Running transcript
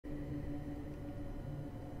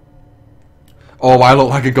Oh, I look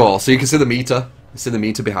like a goal. So you can see the meter. You see the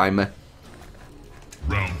meter behind me.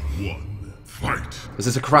 Round 1, fight. Is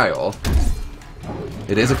this a cryo?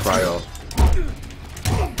 It is a cryo.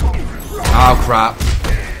 Oh, crap.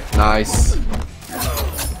 Nice.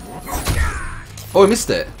 Oh, I missed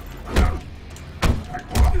it.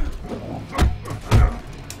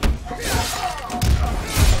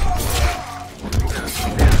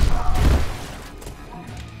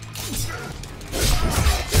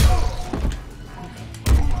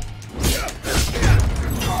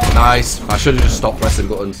 Nice. I should have just stopped pressing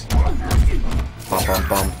buttons. Bom, bom,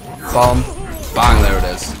 bom. Bom. Bang, there it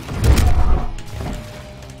is.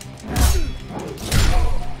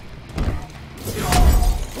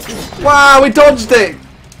 Wow, we dodged it!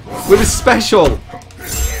 With a special!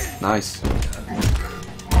 Nice.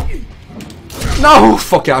 No!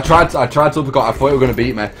 Fuck it, I tried to uppercut, I thought you were going to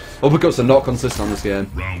beat me. Uppercuts are not consistent on this game.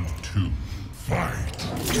 Round 2, fight.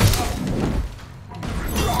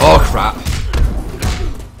 Oh, crap.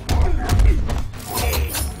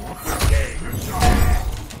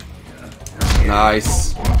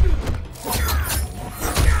 Nice.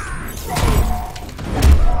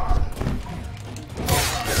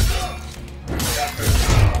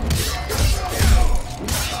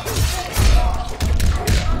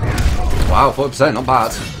 Wow, 40%, not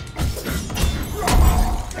bad.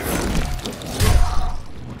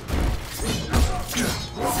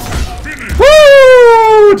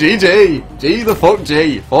 Woo! GG! G the fuck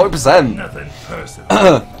G. 40%. Nothing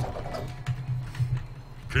personal.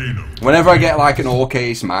 Kano. Whenever I get like an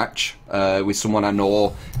okay match with someone I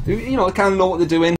know, who, you know, kind of know what they're doing.